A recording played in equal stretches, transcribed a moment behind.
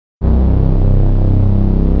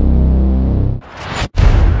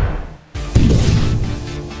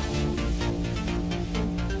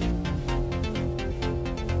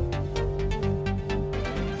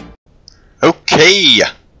Okay,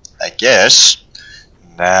 I guess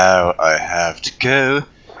now I have to go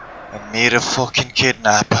and meet a fucking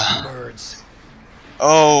kidnapper. Birds.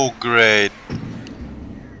 Oh, great.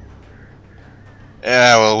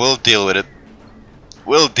 Yeah, well, we'll deal with it.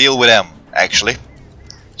 We'll deal with them, actually.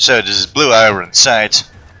 So this is blue iron sight.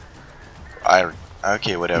 Iron.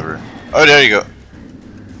 Okay, whatever. Oh, there you go.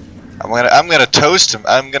 I'm gonna toast him.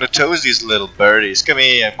 I'm gonna toast these little birdies. Come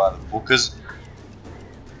here, motherfuckers.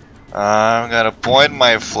 I'm gonna point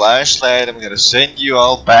my flashlight. I'm gonna send you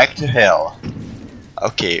all back to hell.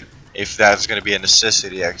 Okay, if that's gonna be a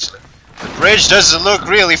necessity, actually. The bridge doesn't look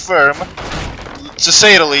really firm, to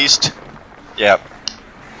say the least. Yep.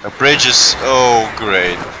 The bridge is... oh,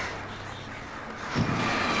 great.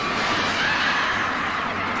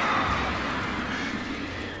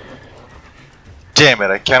 Damn it,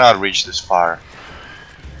 I cannot reach this far.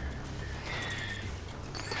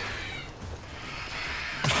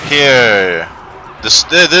 Here.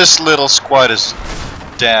 This little squad is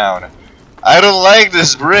down. I don't like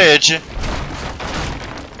this bridge.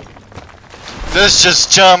 Let's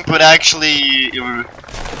just jump and actually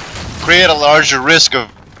create a larger risk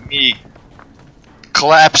of me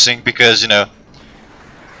collapsing because, you know,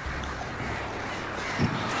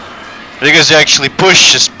 because you actually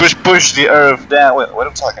push the earth down. Wait, what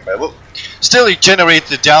am I talking about? Well, still you generate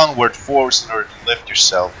the downward force in order to lift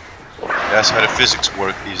yourself. That's how the physics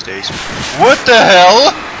work these days. What the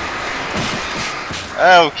hell?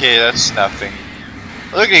 Okay, that's nothing.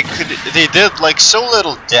 Look, they did like so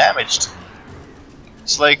little damage to me.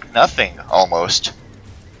 It's like nothing, almost.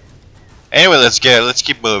 Anyway, let's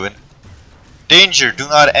keep moving. Danger, do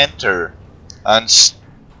not enter.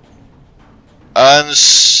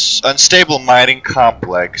 Unstable mining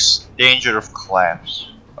complex. Danger of collapse.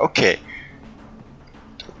 Okay.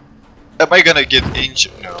 Am I gonna get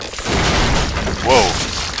injured? No. Whoa.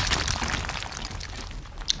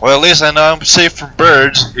 Well, at least I know I'm safe from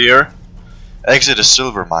birds here. Exit a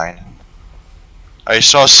silver mine. I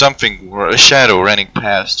saw something, a shadow running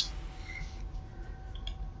past.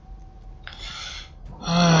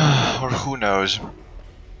 Or who knows.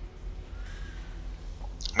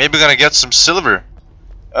 Maybe we're gonna get some silver.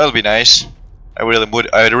 That'll be nice. I really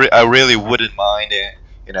wouldn't mind it,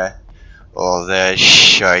 you know, all that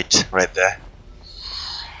shite right there.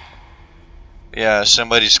 Yeah,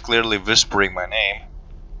 somebody's clearly whispering my name.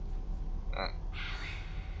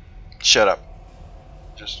 Shut up.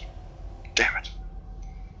 Just, damn it.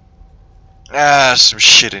 Ah, some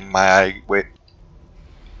shit in my eye. Wait.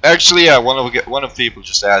 Actually, yeah, one of the people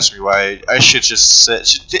just asked me why I should just say.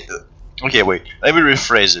 Okay, wait. Let me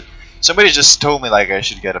rephrase it. Somebody just told me like I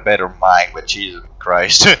should get a better mic, but Jesus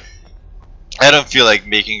Christ, I don't feel like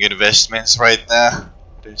making investments right now.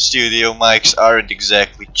 The studio mics aren't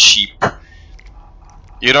exactly cheap.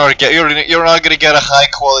 You're not gonna get a high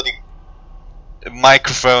quality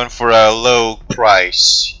microphone for a low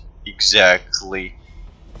price. Exactly.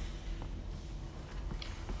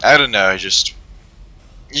 I don't know. Just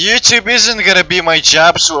YouTube isn't gonna be my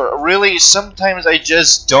job, so really sometimes I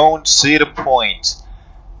just don't see the point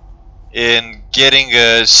in getting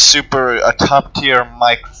a top tier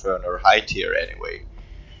microphone, or high tier anyway.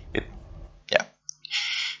 Yeah.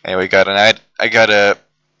 Anyway, I got a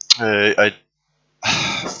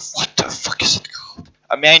what the fuck is it called?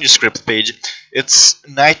 A manuscript page. It's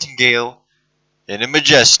Nightingale in a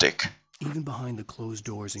Majestic. Even behind the closed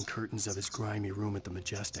doors and curtains of his grimy room at the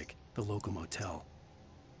Majestic, the local motel,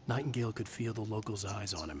 Nightingale could feel the locals'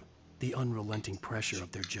 eyes on him, the unrelenting pressure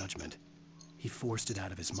of their judgment. He forced it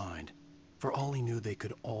out of his mind. For all he knew, they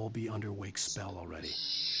could all be under Wake's spell already.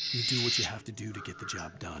 You do what you have to do to get the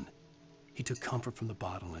job done. He took comfort from the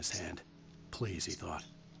bottle in his hand. Please, he thought,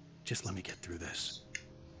 just let me get through this.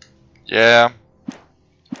 Yeah.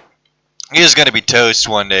 He's gonna be toast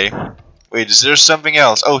one day. Wait, is there something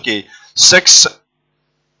else? Okay,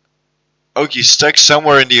 okay, stuck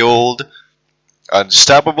somewhere in the old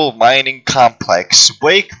unstoppable mining complex.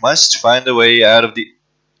 Wake must find a way out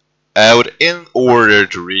in order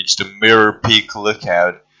to reach the Mirror Peak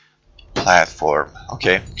Lookout platform.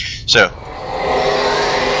 Okay, so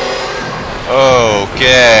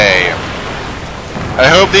okay. I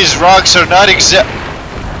hope these rocks are not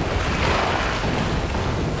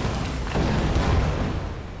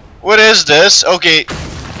What is this? Okay.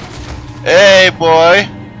 Hey, boy.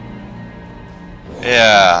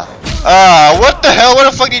 Yeah. Ah, what the hell? Where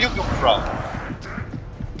the fuck did you come from?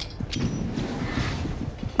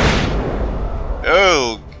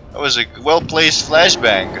 Oh, that was a well-placed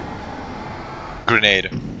flashbang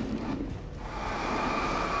grenade.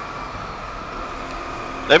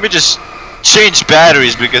 Let me just change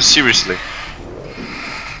batteries because seriously.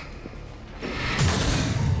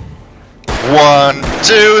 1,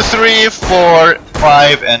 2, 3, 4,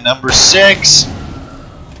 5, and number 6.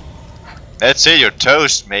 That's it, you're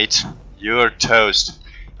toast, mate. You're toast.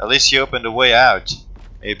 At least you opened a way out.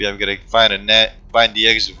 Maybe I'm gonna find the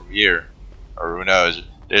exit from here. Or who knows.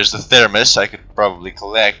 There's the thermos I could probably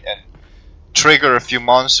collect and trigger a few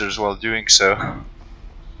monsters while doing so.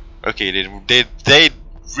 Okay, they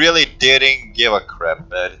really didn't give a crap,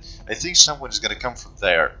 but I think someone's gonna come from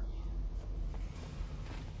there.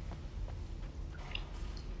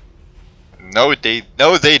 No, they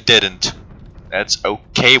didn't. That's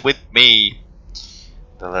okay with me.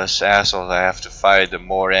 The less assholes I have to fight, the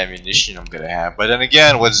more ammunition I'm gonna have. But then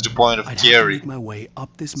again, what's the point of I'd carry? have to make my way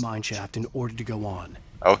up this mine shaft in order to go on.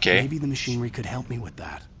 Okay. Maybe the machinery could help me with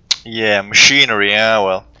that. Yeah, machinery, yeah,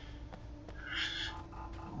 well.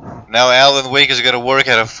 Now Alan Wake is gonna work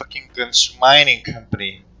at a fucking mining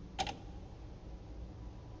company.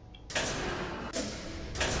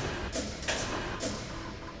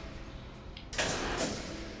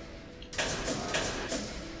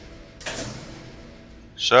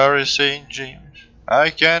 Sorry, St. James, I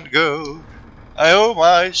can't go. I owe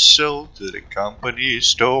my soul to the company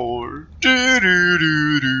store.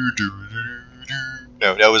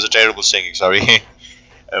 No, that was a terrible singing, sorry.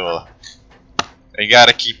 Oh well. I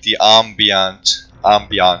gotta keep the ambiance,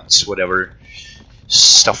 whatever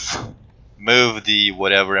stuff. Move the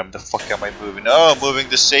whatever, the fuck am I moving? Oh, I'm moving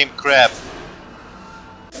the same crap.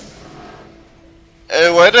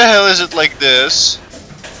 Why the hell is it like this?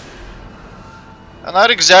 I'm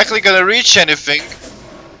not exactly gonna reach anything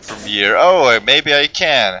from here. Oh, maybe I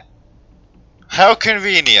can. How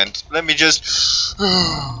convenient. Let me just...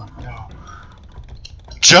 no.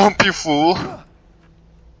 Jump, you fool.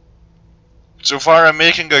 So far I'm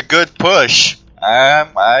making a good push.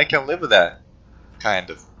 I can live with that.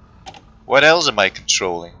 Kind of. What else am I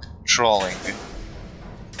controlling?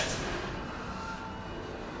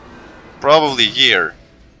 Probably here.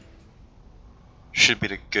 Should be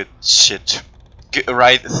the good shit.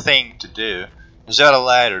 Right thing to do. Is that a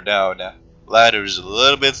ladder? No, no. Ladder is a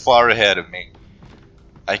little bit far ahead of me.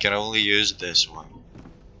 I can only use this one.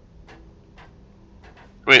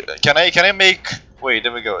 Wait, can I make... Wait,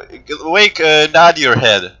 there we go. Wake, nod your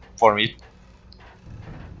head for me.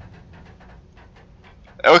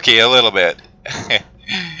 Okay, a little bit.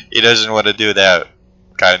 He doesn't want to do that,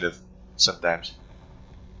 kind of, sometimes.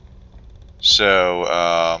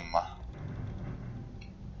 So,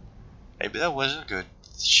 maybe that wasn't good.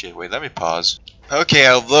 Shit, wait, let me pause. Okay,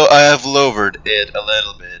 I have lowered it a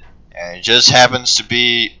little bit, and it just happens to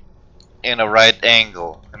be in a right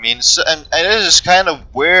angle. I mean, and it is kind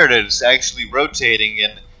of weird that it's actually rotating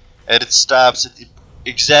and it stops at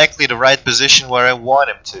exactly the right position where I want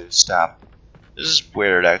him to stop. This is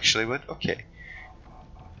weird, actually, but okay.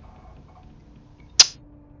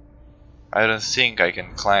 I don't think I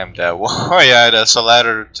can climb that wall. Oh yeah, that's a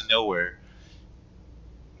ladder to nowhere.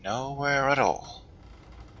 Nowhere at all.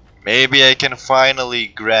 Maybe I can finally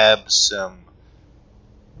grab some,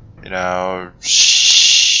 you know,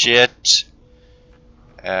 shit.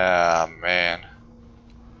 Ah, man.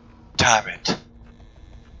 Damn it.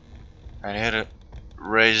 I need to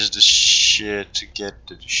raise the shit to get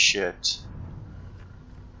to the shit.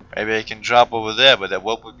 Maybe I can drop over there, but that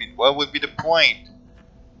what would be the point?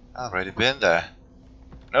 I've already been there.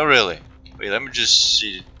 No, really. Wait, let me just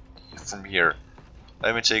see from here.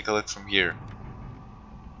 Let me take a look from here.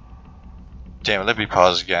 Damn it, let me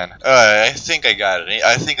pause again. I think I got it.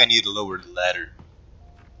 I think I need to lower the ladder.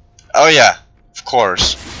 Oh yeah, of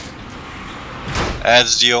course.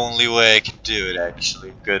 That's the only way I can do it,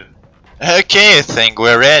 actually. Good. Okay, I think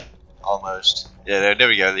we're at almost. Yeah, there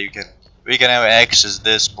we go. We can have access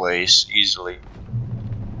this place easily.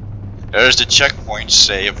 There's the checkpoint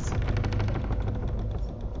save.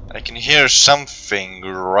 I can hear something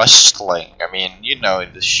rustling. I mean, you know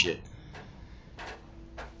this shit.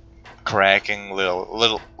 Cracking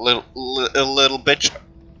little bit.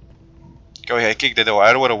 Go ahead, kick the door.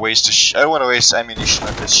 I don't want to waste I don't want to waste ammunition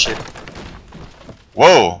on this shit.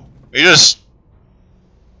 Whoa! He just...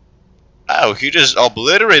 Ow, he just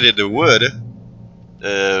obliterated the wood.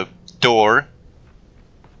 Door.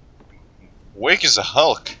 Wake is a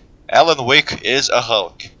Hulk. Alan Wake is a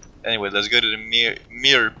Hulk. Anyway, let's go to the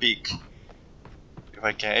mirror peak.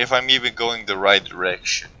 If I'm even going the right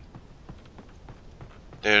direction.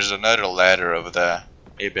 There's another ladder over there.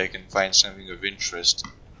 Maybe I can find something of interest.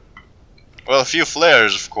 Well, a few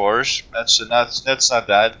flares, of course. That's not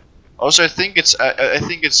bad. Also, I think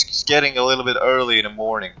it's getting a little bit early in the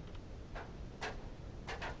morning.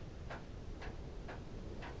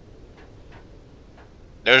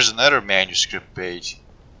 There's another manuscript page.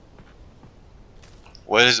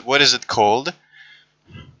 What is it called?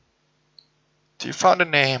 Do you found a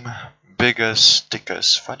name? Biggest,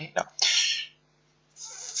 thickest, funny? No.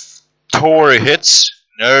 Tor hits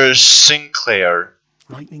Nurse Sinclair.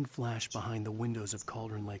 Lightning flashed behind the windows of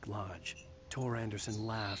Cauldron Lake Lodge. Tor Anderson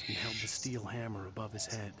laughed and held the steel hammer above his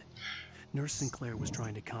head. Nurse Sinclair was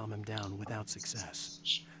trying to calm him down without success.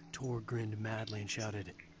 Tor grinned madly and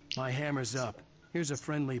shouted, "My hammer's up. Here's a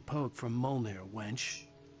friendly poke from Molnir, wench."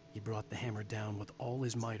 He brought the hammer down with all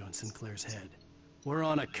his might on Sinclair's head. "We're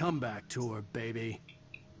on a comeback tour, baby."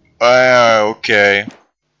 Okay.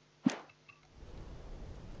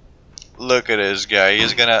 Look at this guy.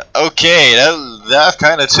 He's gonna. Okay, that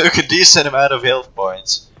kind of took a decent amount of health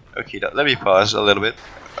points. Okay, let me pause a little bit.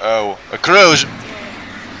 Oh, a crow's.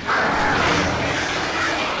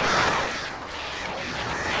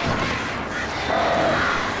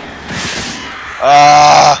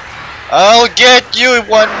 I'll get you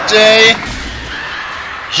one day.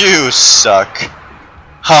 You suck.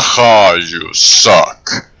 Haha, you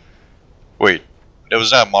suck. Wait, that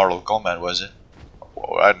was not Mortal Kombat, was it?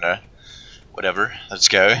 Well, I don't know. Whatever, let's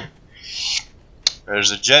go.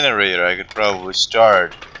 There's a generator I could probably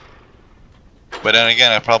start. But then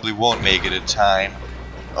again, I probably won't make it in time.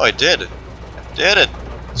 Oh, I did. I did it.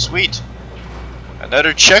 Sweet.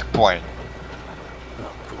 Another checkpoint.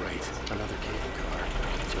 Oh, great. Another cable car.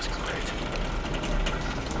 Just great.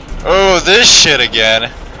 Oh, this shit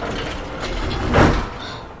again.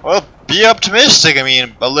 Well, be optimistic. I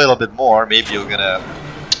mean, a little bit more. Maybe you're gonna,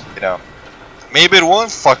 you know, maybe it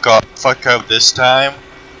won't fuck up this time.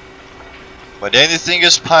 But anything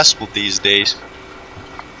is possible these days.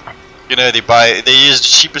 You know, they use the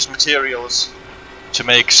cheapest materials to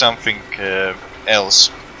make something else.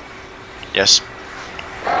 Yes.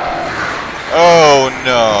 Oh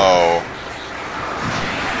no.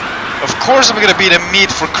 Of course I'm gonna be the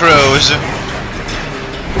meat for crows.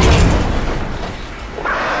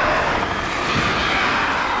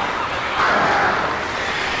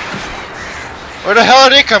 Where the hell are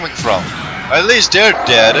they coming from? At least they're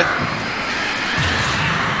dead.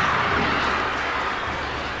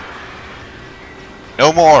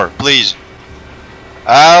 No more, please.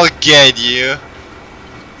 I'll get you.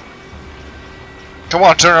 Come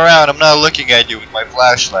on, turn around. I'm not looking at you with my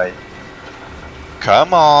flashlight.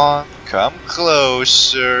 Come on, come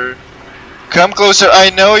closer. Come closer, I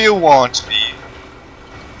know you want me.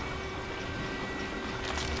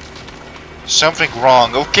 Something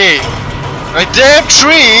wrong, okay. A damn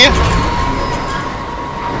tree!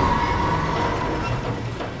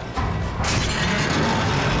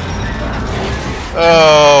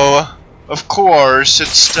 Oh, of course, it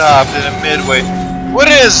stopped in a midway. What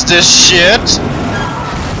is this shit?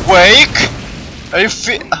 Wake?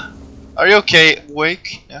 Are you okay?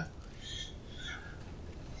 Wake? Yeah.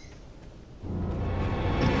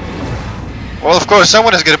 Well, of course,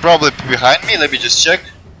 someone is gonna probably be behind me. Let me just check.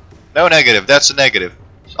 No negative. That's a negative.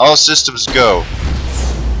 All systems go.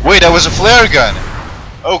 Wait, that was a flare gun.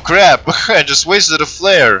 Oh crap! I just wasted a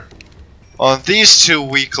flare on these two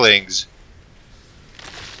weaklings.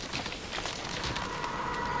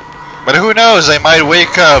 But who knows? I might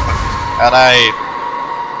wake up and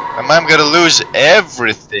I'm gonna lose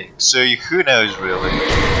everything. So who knows, really?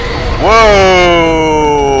 Whoa!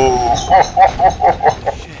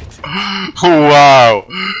 Wow!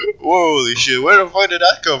 Holy shit! Where the fuck did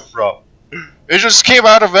that come from? It just came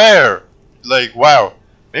out of air. Like, wow.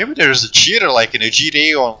 Maybe there's a cheater like in a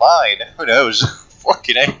GTA Online. Who knows?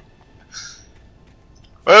 Fucking A.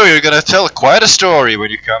 Well, you're gonna tell quite a story when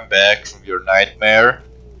you come back from your nightmare.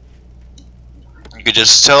 You could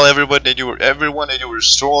just tell everyone that you were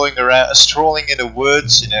strolling in the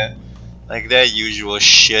woods, you know, like that usual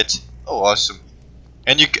shit. Oh, awesome!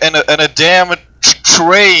 And a damn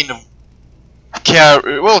train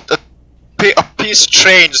well, a piece of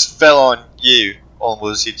train just fell on you,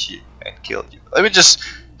 almost hit you and killed you. Let me just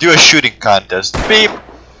do a shooting contest. Beep.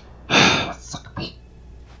 Fuck me.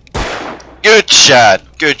 Good shot.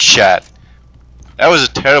 Good shot. That was a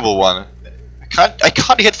terrible one. I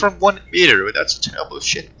can't hit from 1 meter, but that's terrible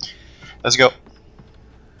shit. Let's go.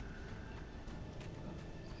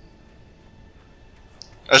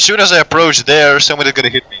 As soon as I approach there, somebody's gonna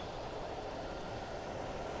hit me.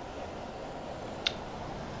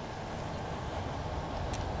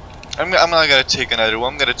 I'm not gonna take another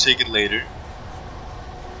one. I'm gonna take it later,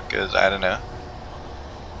 because I don't know.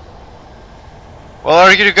 Well,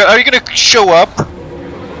 are you gonna show up?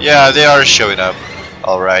 Yeah, they are showing up.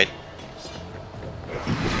 All right.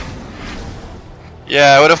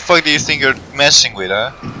 Yeah, what the fuck do you think you're messing with,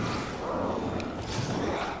 huh?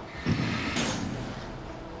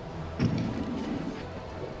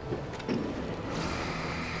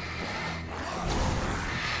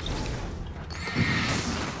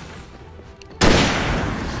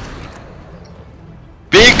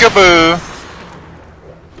 Peekaboo!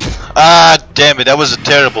 Ah, damn it, that was a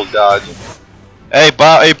terrible dodge. Hey,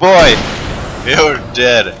 hey boy! You're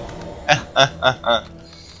dead.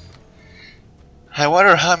 I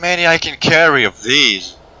wonder how many I can carry of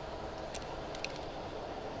these.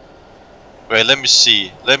 Wait, let me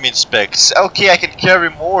see. Let me inspect. Okay, I can carry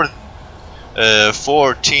more than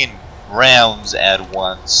 14 rounds at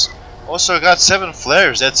once. Also, I got 7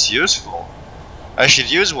 flares. That's useful. I should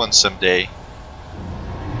use one someday.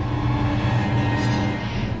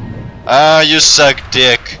 Ah, you suck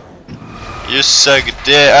dick. You suck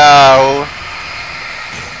dick. Ow.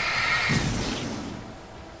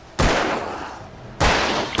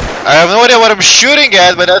 I have no idea what I'm shooting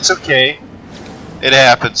at, but that's okay. It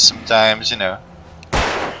happens sometimes, you know.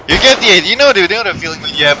 You get the, you know the feeling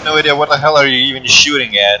when you have no idea what the hell are you even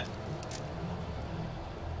shooting at.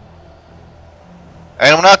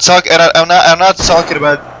 And I'm not talking. I'm not talking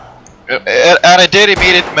about. And I didn't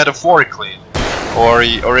mean it metaphorically, or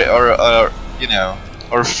you know,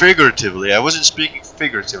 or figuratively. I wasn't speaking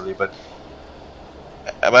figuratively, but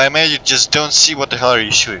I mean you just don't see what the hell are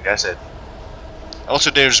you shooting. That's it. Also,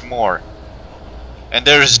 there's more, and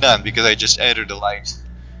there is none because I just entered the light.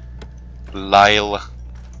 Lyle.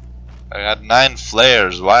 I got 9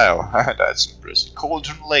 flares. Wow, that's impressive.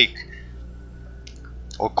 Cauldron Lake,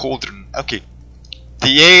 or Cauldron. Okay.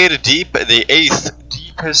 The 8th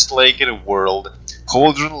deepest lake in the world,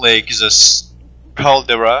 Cauldron Lake is a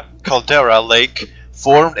caldera lake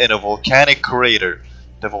formed in a volcanic crater.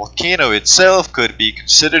 The volcano itself could be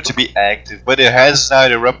considered to be active, but it has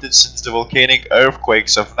not erupted since the volcanic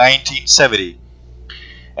earthquakes of 1970.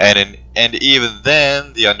 And even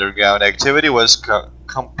then, the underground activity was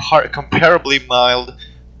comparably mild.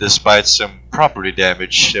 Despite some property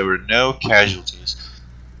damage, there were no casualties.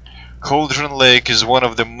 Cauldron Lake is one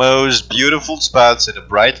of the most beautiful spots in the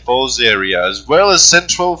Bright Falls area, as well as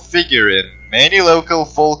central figure in many local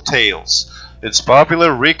folk tales. It's a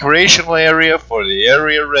popular recreational area for the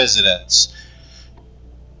area residents.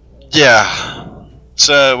 Yeah.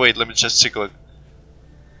 So wait, let me just take a look.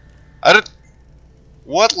 I don't.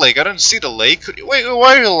 What lake? I don't see the lake. Wait,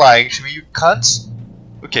 why are you lying to me, you cunts?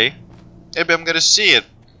 Okay, maybe I'm gonna see it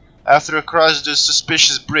after I cross this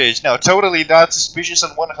suspicious bridge. Now, totally not suspicious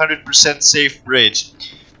and 100% safe bridge.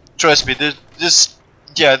 Trust me,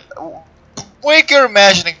 yeah, wake you're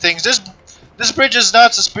imagining things. This bridge is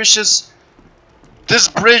not suspicious. This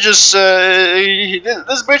bridge is,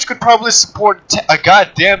 this bridge could probably support a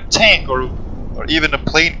goddamn tank or even a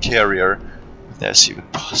plane carrier, if that's even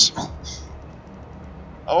possible.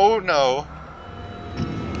 Oh no.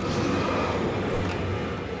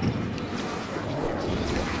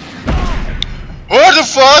 What the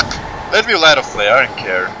fuck? Let me light a flare, I don't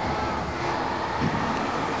care.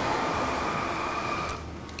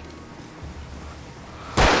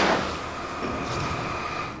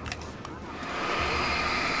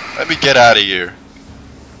 Let me get out of here.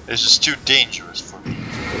 This is too dangerous for me.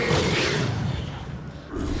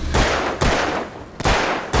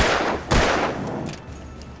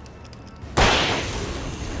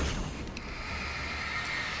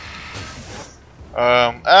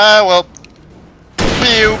 Well.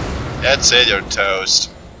 Pew! That's it, you're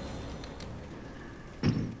toast.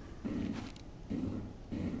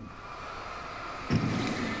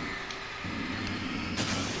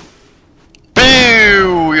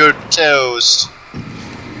 Pew! You're toast.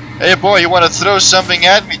 Hey boy, you wanna throw something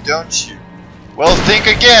at me, don't you? Well, think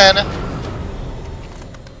again.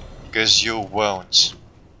 Because you won't.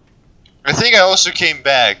 I think I also came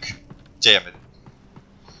back. Damn it.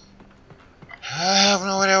 I have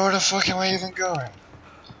no idea where the fuck am I even going.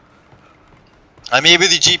 Maybe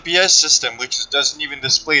the GPS system, which doesn't even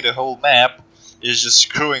display the whole map, is just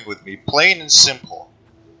screwing with me. Plain and simple.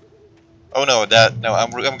 Oh no,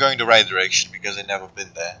 I'm going the right direction because I've never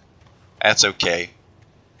been there. That's okay.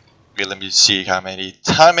 Okay, let me see how many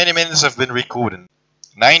minutes I've been recording.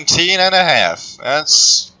 19 and a half.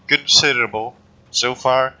 That's considerable. So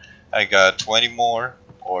far, I got 20 more,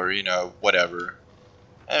 or you know, whatever.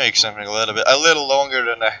 I make something a little longer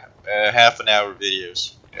than a half an hour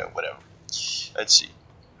videos. Yeah, whatever. Let's see.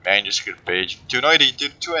 Manuscript page. To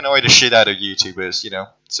annoy the shit out of YouTubers, you know.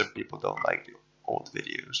 Some people don't like the old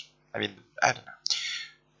videos. I mean, I don't know.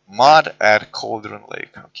 Mod at Cauldron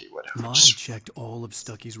Lake. Okay, whatever. Mod had checked all of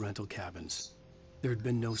Stucky's rental cabins. There had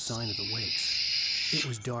been no sign of the Wakes. It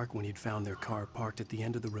was dark when he'd found their car parked at the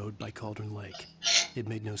end of the road by Cauldron Lake. It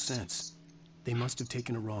made no sense. They must have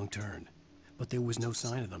taken a wrong turn. But there was no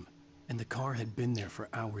sign of them, and the car had been there for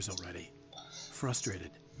hours already.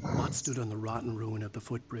 Frustrated, Mott stood on the rotten ruin of the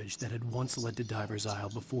footbridge that had once led to Diver's Isle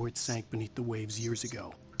before it sank beneath the waves years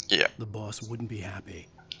ago. Yeah. The boss wouldn't be happy.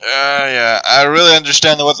 Yeah, I really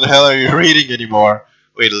understand what the hell are you reading anymore.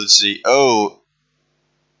 Wait, let's see. Oh.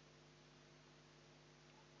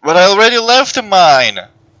 But I already left the mine.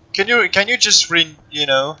 Can you just refresh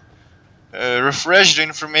the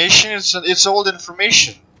information? It's old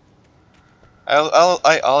information.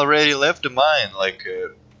 I already left the mine like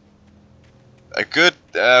a good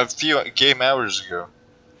few game hours ago.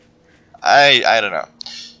 I don't know.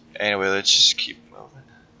 Anyway, let's just keep moving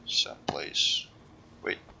someplace.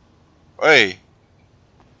 Wait. Hey.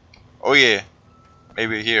 Oh yeah.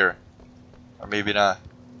 Maybe here. Or maybe not.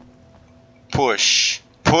 Push.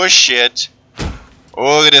 Push it.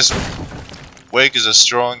 Oh, look at this. Wake is a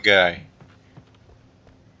strong guy.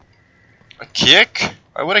 A kick?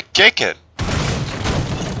 Why would I kick it?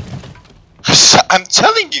 I'm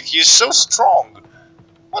telling you, he's so strong.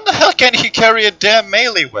 When the hell can he carry a damn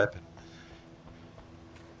melee weapon?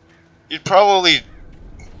 He'd probably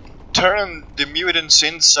turn the mutants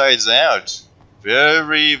insides out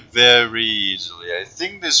very, very easily. I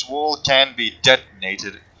think this wall can be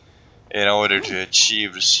detonated in order to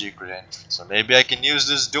achieve the secret entrance. So maybe I can use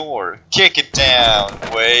this door. Kick it down,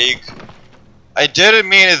 Wake. I didn't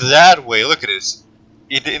mean it that way. Look at this.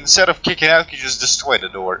 Instead of kicking out, you just destroy the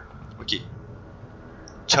door. Okay.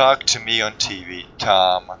 Talk to me on TV,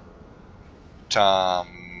 Tom.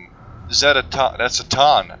 Tom. Is that a ton? That's a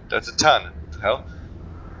ton. That's a ton. What the hell?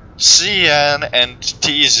 CN and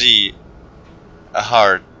TZ. A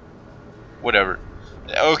heart. Whatever.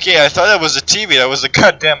 Okay, I thought that was a TV. That was a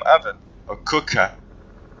goddamn oven. Or cooker.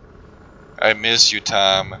 I miss you,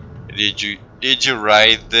 Tom. Did you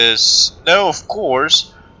write this? No, of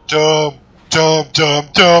course. Tom.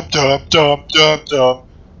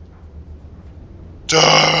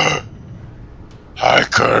 Duh. I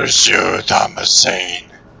curse you, Thomasine.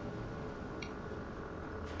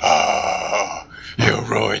 Oh, you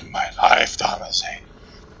ruined my life, Thomasine.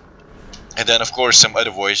 And then, of course, some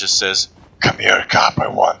other voice just says, "Come here, cop. I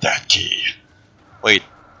want that key." Wait.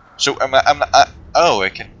 So oh, I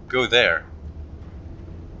can go there.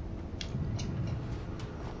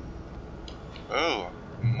 Oh,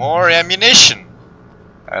 more ammunition.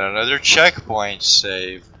 And another checkpoint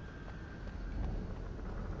save.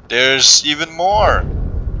 There's even more.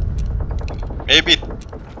 Maybe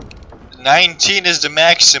 19 is the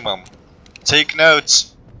maximum. Take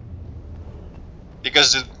notes.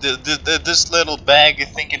 Because this little bag, I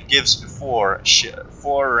think it gives me 4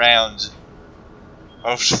 rounds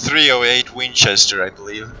of 308 Winchester, I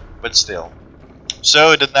believe. But still.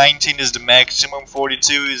 So the 19 is the maximum,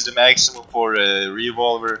 42 is the maximum for a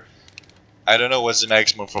revolver. I don't know what's the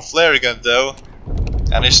maximum for flare gun though.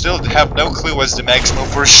 And I still have no clue what's the maximum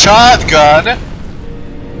for shotgun.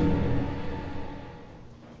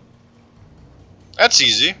 That's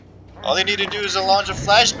easy. All you need to do is to launch a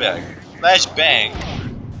flashbang. Flashbang.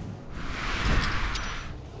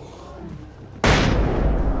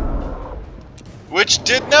 Which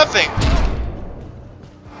did nothing.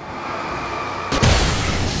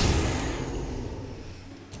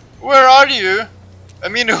 Where are you? I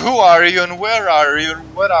mean, who are you and where are you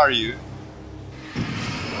and what are you?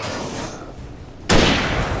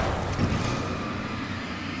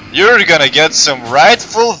 You're gonna get some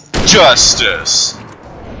rightful justice.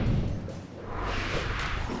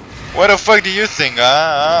 What the fuck do you think,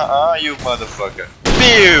 you motherfucker?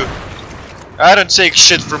 Pew! I don't take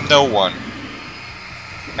shit from no one.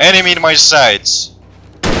 Enemy in my sights.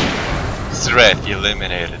 Threat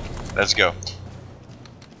eliminated. Let's go.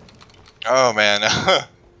 Oh man,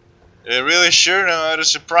 they really sure know how to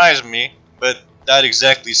surprise me, but not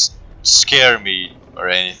exactly scare me or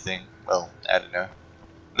anything. Well, I don't know.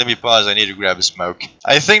 Let me pause, I need to grab a smoke.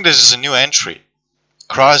 I think this is a new entry.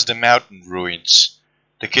 Cross the mountain ruins.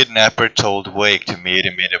 The kidnapper told Wake to meet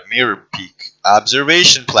him in a Mirror Peak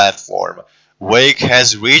observation platform. Wake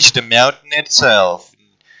has reached the mountain itself.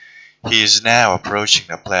 He is now approaching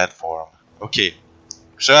the platform. Okay,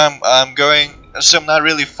 so I'm not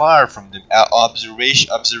really far from the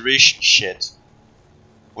observation shit.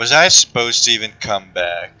 Was I supposed to even come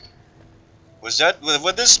back? Was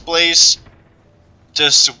this place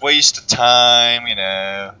just a waste of time, you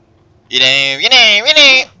know?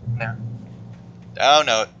 No. Oh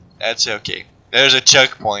no, that's okay. There's a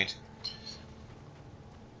checkpoint.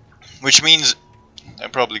 Which means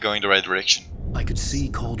I'm probably going the right direction. I could see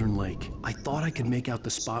Cauldron Lake. I thought I could make out the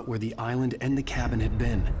spot where the island and the cabin had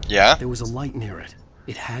been. Yeah? There was a light near it.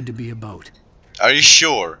 It had to be a boat. Are you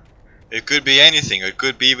sure? It could be anything. It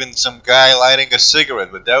could be even some guy lighting a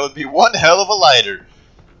cigarette, but that would be one hell of a lighter.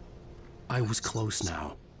 I was close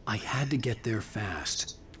now. I had to get there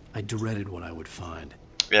fast. I dreaded what I would find.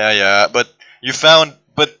 Yeah, but you found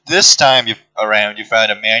but this time you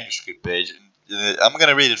found a manuscript page. I'm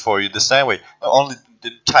gonna read it for you this time. Wait, only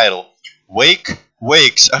the title. Wake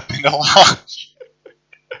wakes up in a lodge.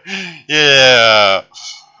 Yeah.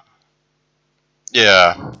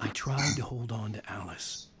 Yeah. I tried to hold on to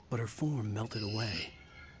Alice, but her form melted away.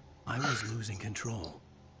 I was losing control.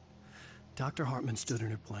 Dr. Hartman stood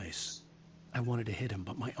in her place. I wanted to hit him,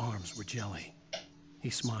 but my arms were jelly. He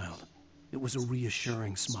smiled. It was a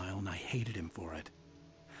reassuring smile, and I hated him for it.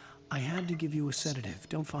 I had to give you a sedative.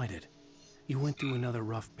 Don't fight it. You went through another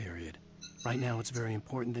rough period. Right now, it's very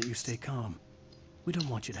important that you stay calm. We don't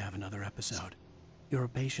want you to have another episode. You're a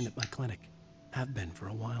patient at my clinic. Have been for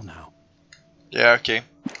a while now. Yeah, okay.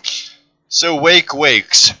 So, Wake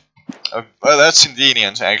wakes. Well, that's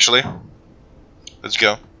convenient, actually. Let's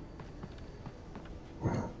go.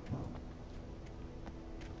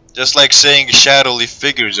 Just like saying shadowy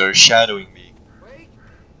figures are shadowing me. Wait.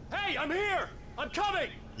 Hey, I'm here! I'm coming!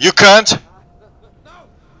 You can't! No!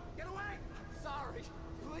 Get away! Sorry.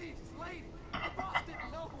 Please, lady. The boss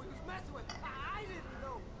didn't know who he was messing with. I didn't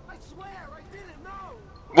know. I swear, I didn't know.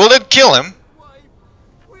 Well, then kill him. Wife,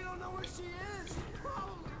 we don't know where she is. She's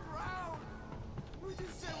probably drowned. We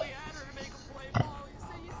just said we had her to make him play ball.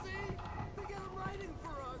 You see? They got him writing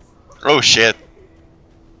for us. Oh shit.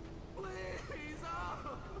 Please,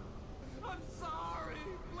 oh. I'm sorry.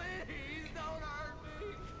 Please, don't hurt me.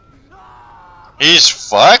 Ah! He's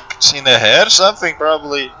fucked in the head? Something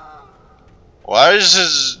probably. Why is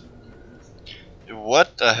his.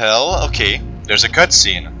 What the hell? Okay, there's a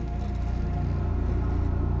cutscene.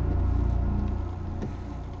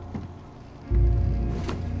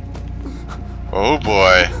 Oh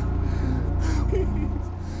boy.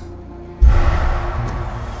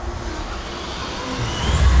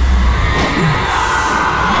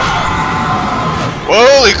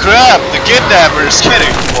 Holy crap! The kidnapper is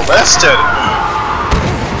getting molested!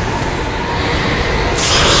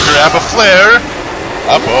 Grab a flare!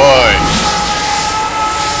 Oh boy!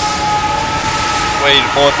 Wait,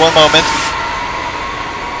 one moment.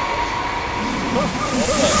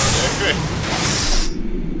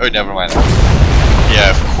 Oh, never mind. Yeah,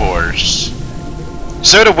 of course.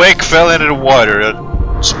 So the Wake fell into the water.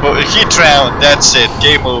 He drowned, that's it.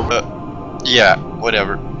 Game over. Yeah,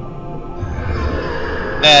 whatever.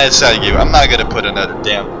 Nah, it's not you. I'm not gonna put another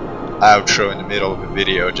damn outro in the middle of a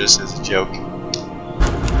video just as a joke.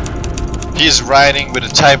 He's writing with a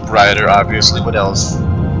typewriter, obviously. What else?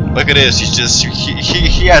 Look at this. He's just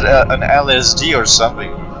he had an LSD or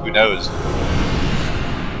something. Who knows?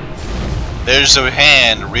 There's a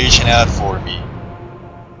hand reaching out for me.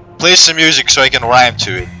 Play some music so I can rhyme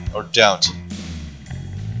to it, or don't.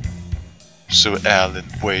 So Alan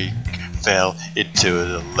Wake fell into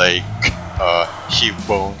the lake. He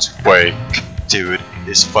won't wake. Dude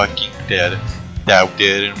is fucking dead. That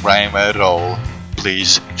didn't rhyme at all.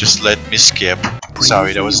 Please, just let me skip.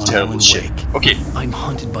 Sorry, that was terrible shit. Okay. I'm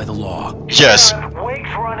hunted by the law. Yes. Wake's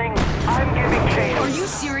running. I'm giving chase. Are you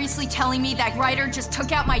seriously telling me that writer just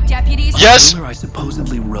took out my deputies? Yes. The rumor I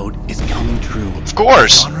supposedly wrote is coming true. Of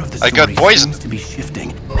course. The genre of the I got story poisoned. seems to be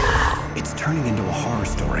shifting. It's turning into a horror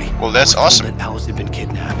story. Well, that's I was awesome. told that Alice had been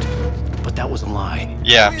kidnapped, but that was a lie.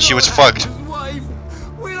 Yeah, she was fucked. His wife.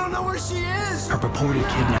 We don't know where she is. Her purported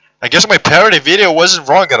kidnapping I guess my parody video wasn't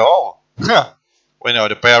wrong at all. Huh. Well, no,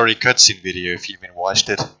 the parody cutscene video, if you even watched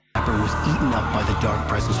it. was eaten up by the dark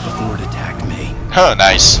presence before it attacked me. Oh,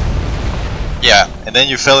 nice. Yeah, and then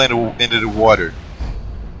you fell into the water.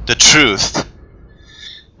 The truth.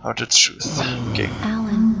 Oh, the truth. Okay.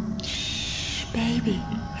 Alan, shh, baby.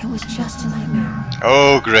 It was just a nightmare.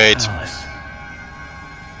 Oh, great. Alice.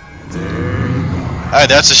 Ah,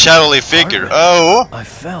 that's a shadowy figure. Oh. I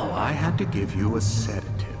fell. I had to give you a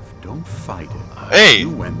sedative. Don't fight it. Hey. You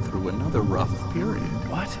went through another rough period.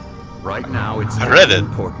 What? Right now, it's I read very it.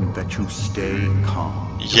 important that you stay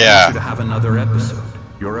calm. I Yeah. want you to have another episode.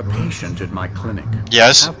 You're a patient at my clinic.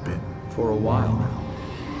 Yes. Have been for a while now.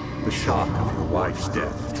 The shock of your wife's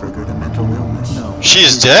death triggered a mental illness. No.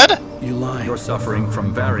 She's dead? You lied. You're suffering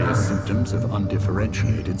from various symptoms of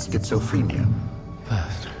undifferentiated schizophrenia.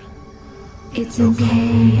 It's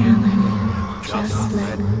okay, Alan. Just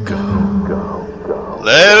let go.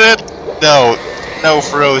 Let it. No. No,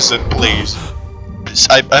 Frozen, please.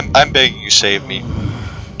 I'm begging you, save me.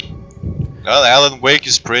 Well, Alan Wake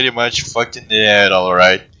is pretty much fucked in the head,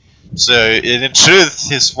 alright. So, in truth,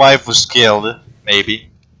 his wife was killed, maybe.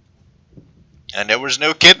 And there was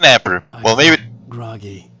no kidnapper. Well, maybe.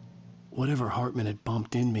 Groggy. Whatever Hartman had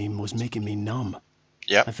bumped in me was making me numb.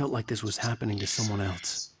 Yeah. I felt like this was happening to someone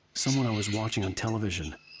else. Someone I was watching on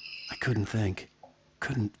television. I couldn't think.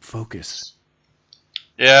 Couldn't focus.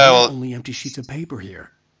 Yeah, There are well, only empty sheets of paper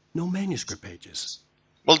here. No manuscript pages.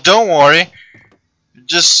 don't worry.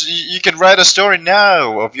 Just you can write a story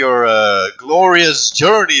now of your glorious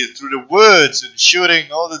journey through the woods and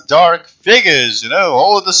shooting all the dark figures, you know,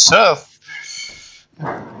 all of the stuff.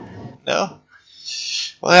 No?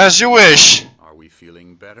 Well, as you wish. Are we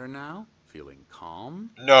feeling better now? Feeling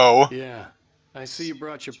calm? No. Yeah. I see you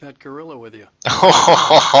brought your pet gorilla with you.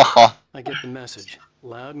 Yeah, I get the message.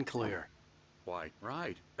 Loud and clear. Why,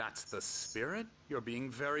 right. That's the spirit? You're being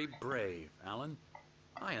very brave, Alan.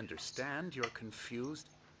 I understand you're confused.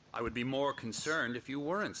 I would be more concerned if you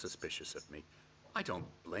weren't suspicious of me. I don't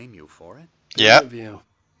blame you for it. Good of you.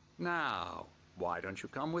 Now, why don't you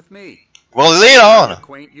come with me? well, lead I'll on.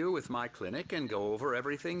 acquaint you with my clinic and go over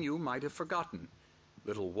everything you might have forgotten.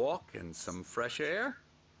 Little walk and some fresh air?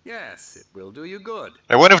 Yes, it will do you good.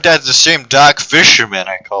 I wonder if that's the same Dark Fisherman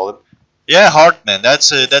I call him. Yeah, Hartman. That's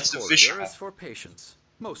the Corridor fisherman. is for patients.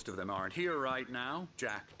 Most of them aren't here right now.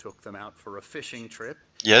 Jack took them out for a fishing trip.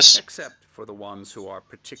 Yes. Except for the ones who are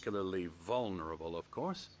particularly vulnerable, of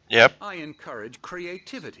course. Yep. I encourage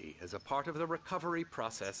creativity as a part of the recovery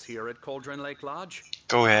process here at Cauldron Lake Lodge.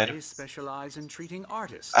 Go I ahead. specialize in treating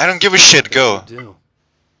artists. I don't give a shit. Go. Do.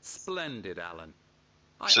 Splendid, Alan.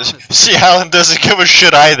 I See, honestly Alan doesn't give a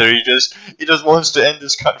shit either. He just wants to end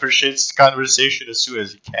this conversation as soon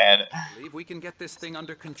as he can, believe we can get this thing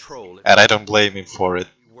under control if and I don't blame him for it.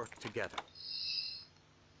 we work together.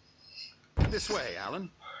 This way,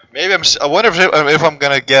 Alan. Maybe I wonder if I'm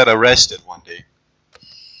gonna get arrested one day.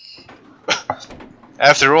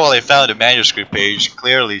 After all, I found a manuscript page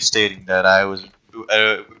clearly stating that I was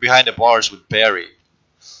behind the bars with Barry.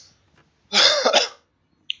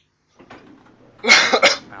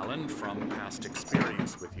 Alan, from past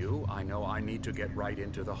experience with you, I know I need to get right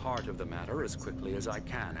into the heart of the matter as quickly as I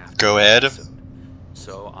can after Go the ahead. episode.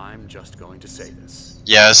 So I'm just going to say this.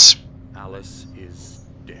 Yes. Alice is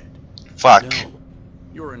dead. Fuck. No.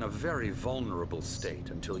 You're in a very vulnerable state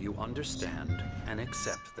until you understand and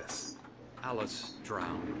accept this. Alice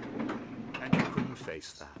drowned, and you couldn't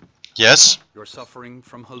face that. Yes. You're suffering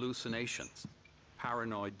from hallucinations,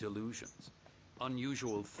 paranoid delusions,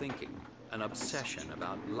 unusual thinking, an obsession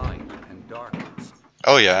about light and darkness.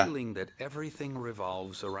 Oh yeah. Feeling that everything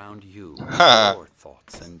revolves around you, Huh. your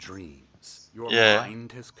thoughts and dreams. Your Yeah.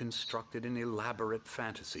 mind has constructed an elaborate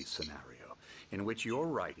fantasy scenario in which your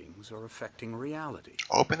writings are affecting reality.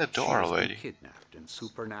 Open the She door has been already. kidnapped, and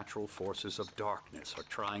supernatural forces of darkness are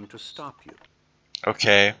trying to stop you.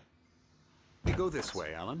 Okay. We go this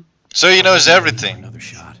way, Alan. So he knows I was ready for everything. Another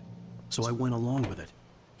shot. So I went along with it.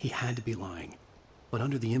 He had to be lying. But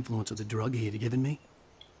under the influence of the drug he had given me,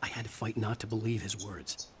 I had to fight not to believe his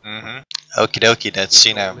words. Okie dokie, that's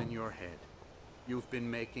see It's all now. in your head. You've been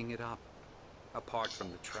making it up. Apart from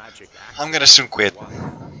the tragic I'm gonna soon quit. accident of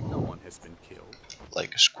your wife, no one has been killed.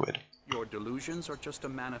 Like a squid. Your delusions are just a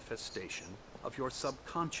manifestation of your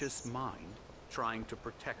subconscious mind trying to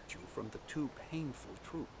protect you from the too painful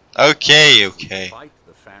truth. Okay, If you okay. fight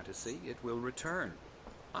the fantasy, it will return.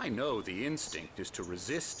 I know the instinct is to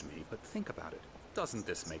resist me, but think about it. Doesn't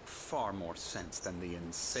this make far more sense than the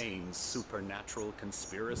insane supernatural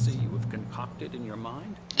conspiracy you have concocted in your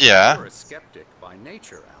mind? Yeah. You're a skeptic by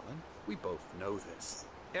nature, Alan. We both know this.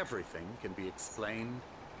 Everything can be explained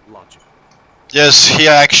logically. Yes, he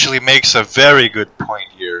actually makes a very good point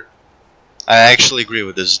here. I actually agree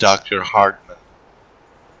with this Dr. Hartman.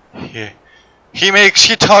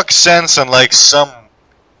 He talks sense unlike some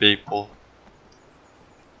people.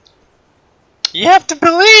 You have to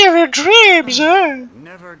believe your dreams, huh?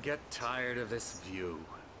 Never get tired of this view.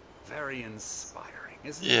 Very inspiring,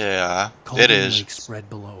 isn't it? Yeah, it Cauldron is. Lake spread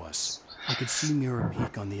below us. I could see Mirror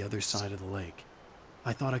Peak on the other side of the lake.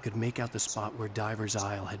 I thought I could make out the spot where Diver's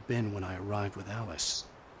Isle had been when I arrived with Alice.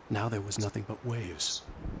 Now there was nothing but waves.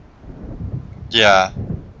 Yeah.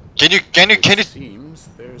 Can you? It seems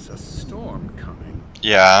there's a storm coming.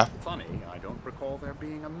 Yeah. Funny, I don't recall there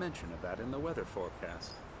being a mention of that in the weather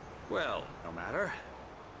forecast. Well, no matter.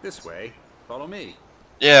 This way. Follow me.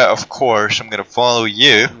 Yeah, of course. I'm gonna follow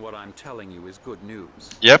you. And what I'm telling you is good news.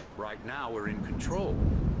 Yep. Right now we're in control.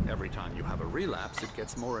 Every time you have a relapse, it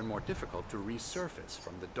gets more and more difficult to resurface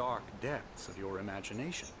from the dark depths of your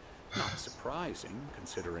imagination. Not surprising,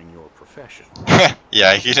 considering your profession.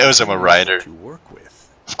 Yeah, he knows I'm a writer. What you work with.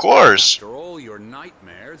 Of course. After all your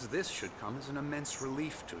nightmares, this should come as an immense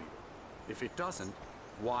relief to you. If it doesn't,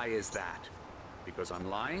 why is that? Because I'm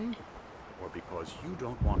lying? Or because you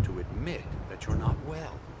don't want to admit that you're not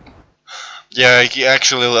well? Yeah, he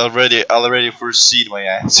actually already foreseen my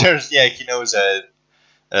answers. Yeah, he knows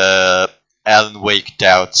that Alan Wake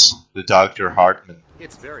doubts the Dr. Hartman.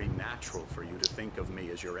 It's very natural for you to think of me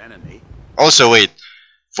as your enemy. Also, wait.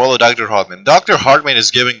 Follow Dr. Hartman. Dr. Hartman is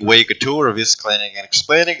giving Wake a tour of his clinic and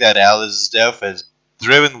explaining that Alice's death has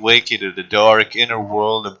driven Wake into the dark inner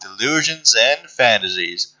world of delusions and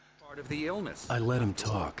fantasies. Part of the illness. I let him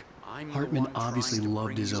talk. Hartman obviously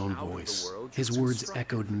loved his own voice. His words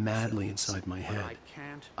echoed madly inside my head.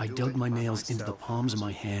 I dug my nails into the palms of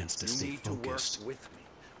my hands to stay focused. With me.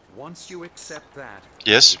 Once you accept that,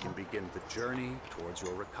 Yes? we can begin the journey towards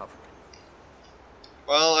your recovery.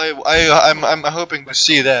 Well, I'm hoping to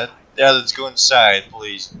see that. Yeah, let's go inside,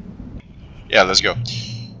 please. Yeah, let's go.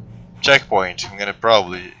 Checkpoint. I'm gonna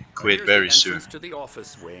probably quit Here's very the soon. entrance to the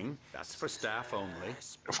office wing. That's for staff only.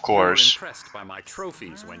 Of course. You were impressed by my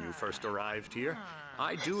trophies when you first arrived here.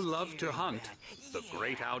 I do love to hunt. The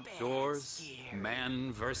great outdoors,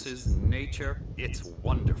 man versus nature. It's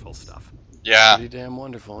wonderful stuff. Yeah. Pretty damn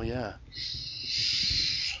wonderful, yeah.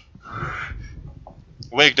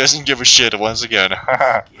 Wake doesn't give a shit once again.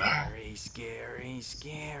 Scary, scary,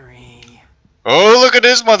 scary. Oh, look at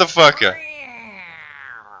this motherfucker.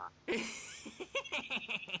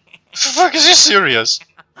 Fuck, is he serious?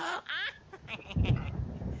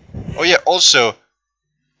 Oh yeah, also,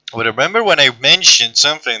 but remember when I mentioned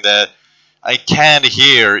something that I can't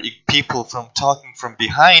hear people from talking from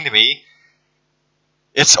behind me?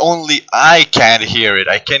 It's only I can't hear it.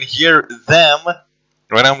 I can hear them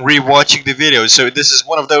when I'm rewatching the video. So this is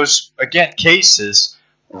one of those, again, cases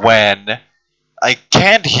when I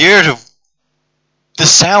can't hear the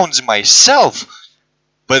sounds myself,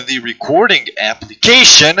 but the recording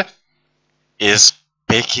application is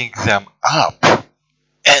picking them up.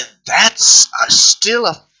 And that's still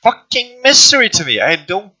a fucking mystery to me. I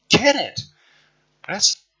don't get it.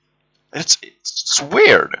 It's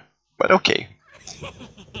weird, but okay.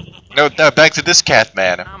 No, back to this cat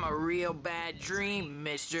man. I'm a real bad dream,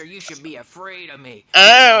 mister. You should be afraid of me.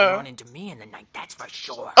 Oh. You run into me in the night, that's for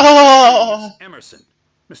sure. Oh, Emerson,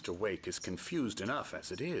 Mr. Wake is confused enough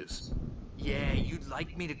as it is. Yeah, you'd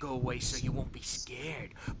like me to go away so you won't be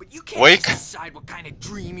scared. But you can't Wake? just decide what kind of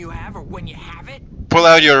dream you have or when you have it. pull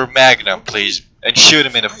out your magnum, please, and shoot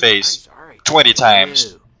him in the face Sorry. 20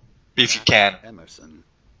 times, Ew. if you can. Emerson,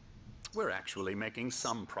 we're actually making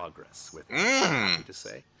some progress with it. Mm. Happy to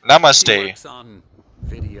say. He Namaste. works on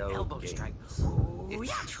video Elbow games. strike. Ooh, It's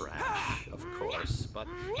yeah. trash, of course, but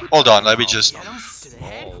Hold on, let me just... Get him to the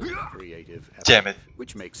head. all creative effort, Damn it.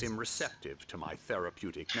 which makes him receptive to my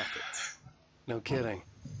therapeutic methods. No kidding.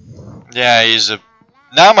 Yeah, he's a...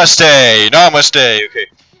 Namaste! Namaste! Okay.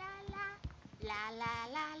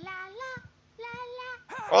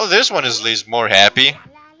 Well, this one is at least more happy.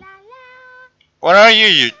 What are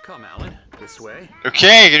you? Come, Alan, this way.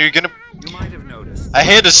 Okay, you're gonna... You might have noticed. I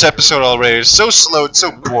hate this episode already. It's so slow, it's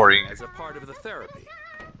so boring. As a part of the therapy.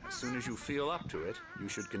 As soon as you feel up to it, you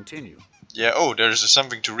should continue. Yeah, oh, there's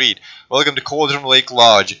something to read. Welcome to Cauldron Lake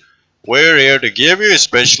Lodge. We're here to give you the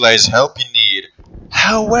specialized help you need.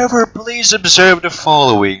 However, please observe the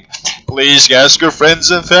following. Please ask your friends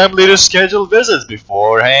and family to schedule visits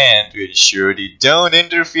beforehand to ensure they don't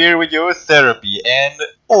interfere with your therapy and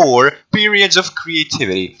or periods of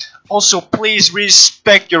creativity. Also, please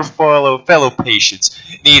respect your fellow patients'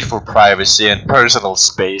 need for privacy and personal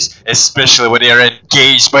space, especially when they are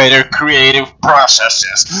engaged by their creative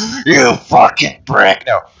processes. You fucking prick!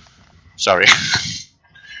 No, sorry.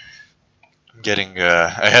 I'm getting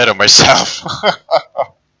ahead of myself.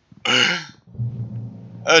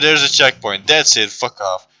 Oh, there's a checkpoint. That's it. Fuck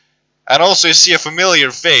off. And also, you see a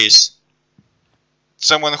familiar face.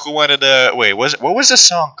 Someone who wanted a... Wait, what was the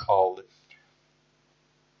song called?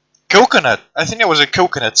 Coconut. I think that was a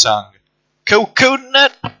Coconut song.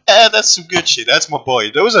 Coconut? That's some good shit. That's my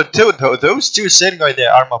boy. Those two sitting right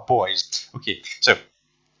there are my boys. Okay, so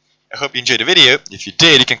I hope you enjoyed the video. If you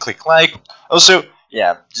did, you can click like. Also,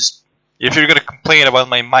 yeah, just if you're gonna complain about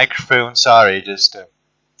my microphone, sorry, just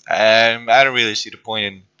I don't really see the point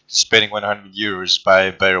in spending 100 euros buy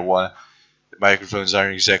a better one. The microphones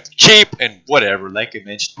aren't exactly cheap, and whatever. Like I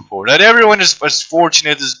mentioned before, not everyone is as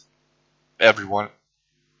fortunate as everyone.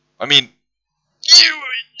 I mean, you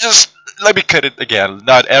just let me cut it again.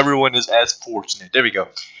 Not everyone is as fortunate. There we go.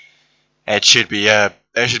 It should be. That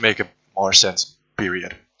should make more sense.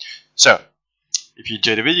 Period. So, if you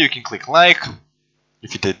enjoyed the video, you can click like.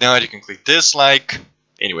 If you did not, you can click dislike.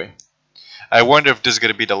 Anyway, I wonder if this is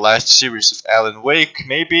gonna be the last series of Alan Wake.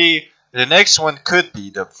 Maybe the next one could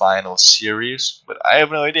be the final series, but I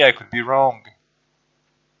have no idea. I could be wrong.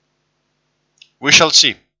 We shall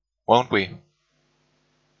see, won't we?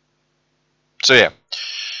 So yeah,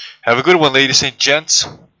 have a good one, ladies and gents.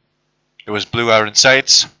 It was Blue Iron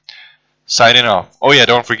Sights. signing off. Oh yeah,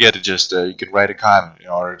 don't forget to just you can write a comment in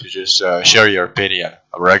order to just share your opinion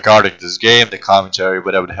regarding this game, the commentary,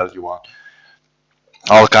 whatever the hell you want.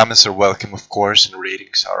 All comments are welcome, of course, and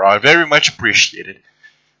ratings are very much appreciated.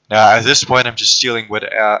 Now, at this point, I'm just stealing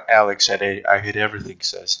what Alex at I Hate Everything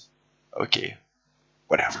says. Okay,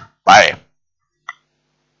 whatever. Bye.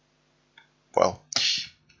 Well,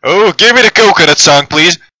 oh, give me the coconut song,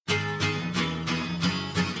 please.